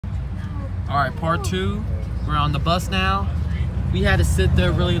Alright, part 2. We're on the bus now. We had to sit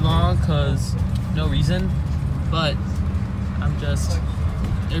there really long because no reason. But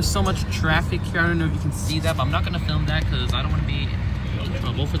there's so much traffic here. I don't know if you can see that, but I'm not going to film that because I don't want to be in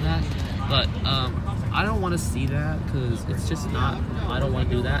trouble for that. But I don't want to see that because it's just not, I don't want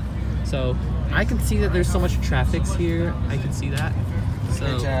to do that. So I can see that there's so much traffic here. I can see that.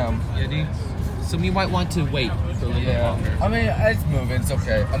 So, so we might want to wait for a little bit longer. I mean, it's moving, it's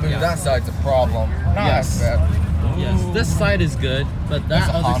okay. I mean, that side's a problem. Yes. Yes, this side is good, but that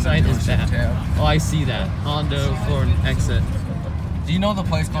other side is bad. Oh, I see that. Honda for an exit. Do you know the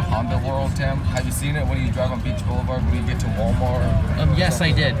place called Honda World, Tim? Have you seen it when you drive on Beach Boulevard when you get to Walmart? Yes,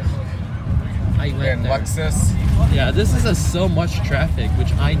 I did. I went there. Lexus? Yeah, this is so much traffic,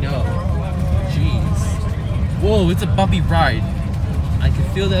 which I know. Jeez. Whoa, it's a bumpy ride. I can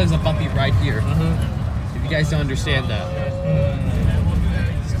feel that there's a bumpy ride here. If you guys don't understand that.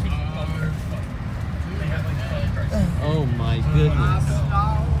 Oh my goodness.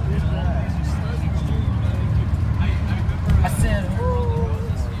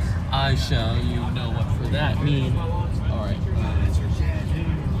 I shall you know what for that mean. Alright.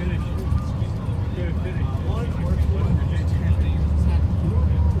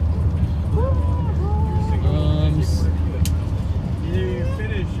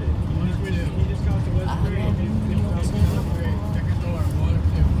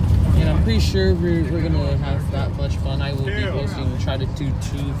 And I'm pretty sure we're gonna have that much fun. I will be posting, try to do 2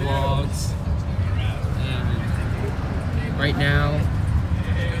 vlogs. And right now,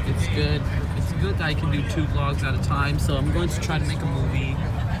 it's good. It's good that I can do 2 vlogs at a time. So I'm going to try to make a movie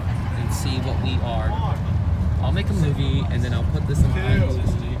and see what we are. I'll make a movie and then I'll put this in my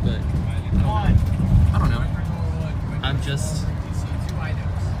movie, but I don't know.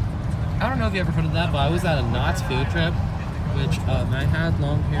 I don't know if you ever heard of that, but I was at a Knott's field trip, which I had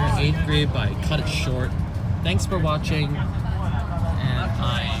long hair in 8th grade, but I cut it short. Thanks for watching, and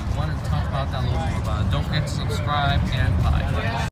I wanted to talk about that a little more, but don't forget to subscribe, and bye.